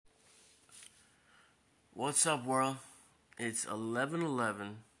What's up, world? It's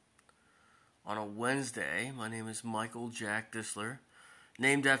 11:11 on a Wednesday. My name is Michael Jack Disler,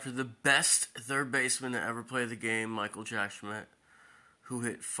 named after the best third baseman to ever play the game, Michael Jack Schmidt, who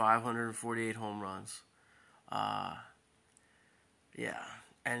hit 548 home runs. Yeah,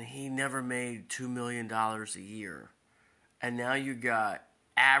 and he never made $2 million a year. And now you got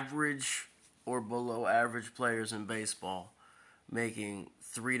average or below average players in baseball making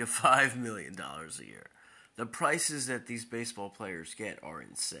 $3 to $5 million a year. The prices that these baseball players get are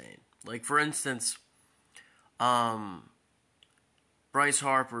insane. Like, for instance, Bryce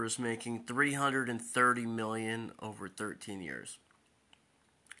Harper is making $330 million over 13 years,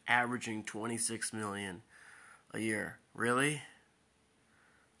 averaging $26 million a year. Really?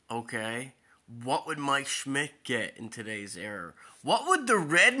 Okay. What would Mike Schmidt get in today's era? What would the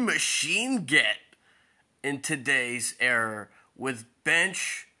Red Machine get in today's era with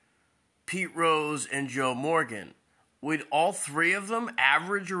Bench, Pete Rose, and Joe Morgan? Would all three of them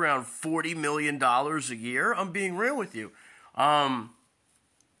average around $40 million a year? I'm being real with you.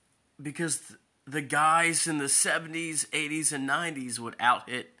 Because the guys in the 70s, 80s, and 90s would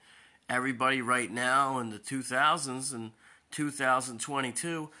out-hit everybody right now in the 2000s and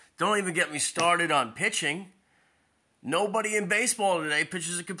 2022. Don't even get me started on pitching. Nobody in baseball today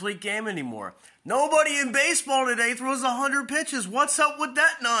pitches a complete game anymore. Nobody in baseball today throws 100 pitches. What's up with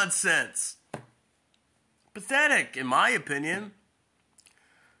that nonsense? Pathetic, in my opinion.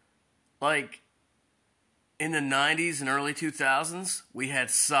 Like, in the 90s and early 2000s, we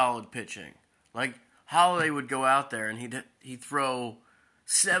had solid pitching. Like, Holiday would go out there and he'd throw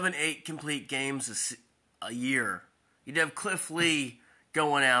 7-8 complete games a year. You'd have Cliff Lee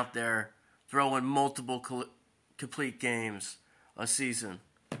going out there throwing multiple complete games a season.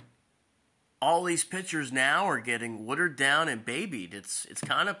 All these pitchers now are getting watered down and babied. It's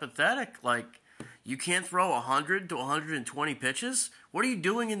kind of pathetic. Like, you can't throw 100 to 120 pitches? What are you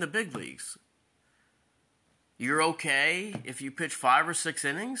doing in the big leagues? You're okay if you pitch 5 or 6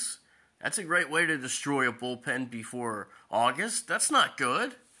 innings? That's a great way to destroy a bullpen before August. That's not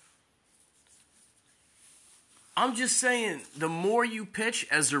good. I'm just saying, the more you pitch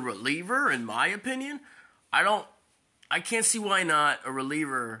as a reliever, in my opinion, I can't see why not a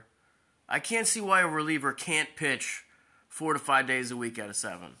reliever. I can't see why a reliever can't pitch 4 to 5 days a week out of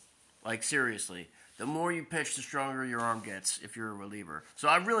 7. Like, seriously. The more you pitch, the stronger your arm gets if you're a reliever. So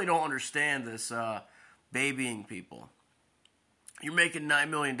I really don't understand this babying people. You're making $9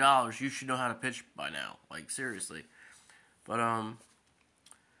 million. You should know how to pitch by now. Like, seriously. But I'm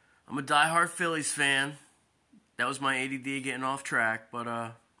a diehard Phillies fan. That was my ADD getting off track.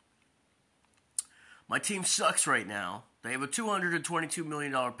 But my team sucks right now. They have a $222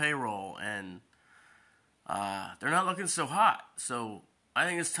 million payroll, and they're not looking so hot. So I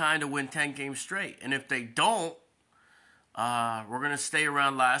think it's time to win 10 games straight. And if they don't, we're going to stay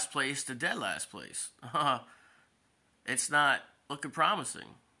around last place to dead last place. It's not looking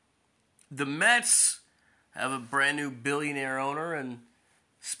promising. The Mets have a brand new billionaire owner and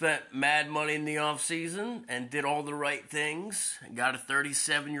spent mad money in the offseason and did all the right things. And got a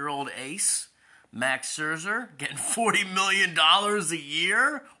 37-year-old ace, Max Scherzer, getting $40 million a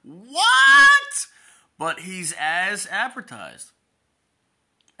year. What? But he's as advertised.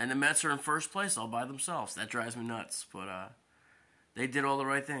 And the Mets are in first place all by themselves. That drives me nuts. But they did all the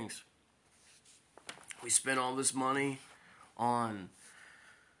right things. We spent all this money on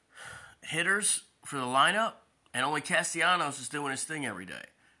hitters for the lineup, and only Castellanos is doing his thing every day.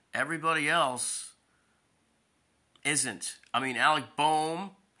 Everybody else isn't. I mean, Alec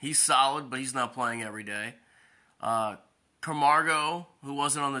Boehm, he's solid, but he's not playing every day. Camargo, who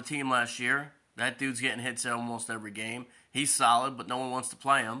wasn't on the team last year, that dude's getting hits almost every game. He's solid, but no one wants to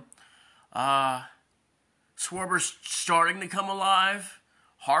play him. Schwarber's starting to come alive.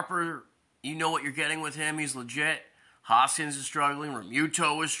 Harper, you know what you're getting with him. He's legit. Hoskins is struggling.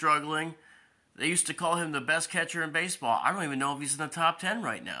 Remuto is struggling. They used to call him the best catcher in baseball. I don't even know if he's in the top 10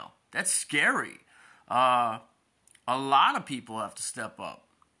 right now. That's scary. A lot of people have to step up.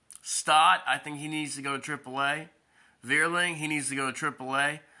 Stott, I think he needs to go to AAA. Vierling, he needs to go to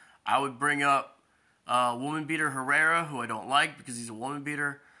AAA. I would bring up woman beater Herrera, who I don't like because he's a woman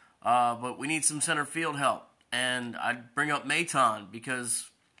beater. But we need some center field help. And I'd bring up Maton because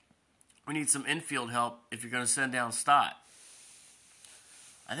we need some infield help if you're going to send down Stott.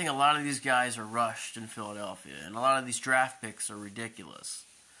 I think a lot of these guys are rushed in Philadelphia, and a lot of these draft picks are ridiculous.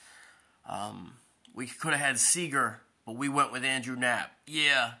 We could have had Seager, but we went with Andrew Knapp.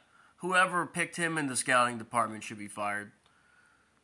 Yeah, whoever picked him in the scouting department should be fired.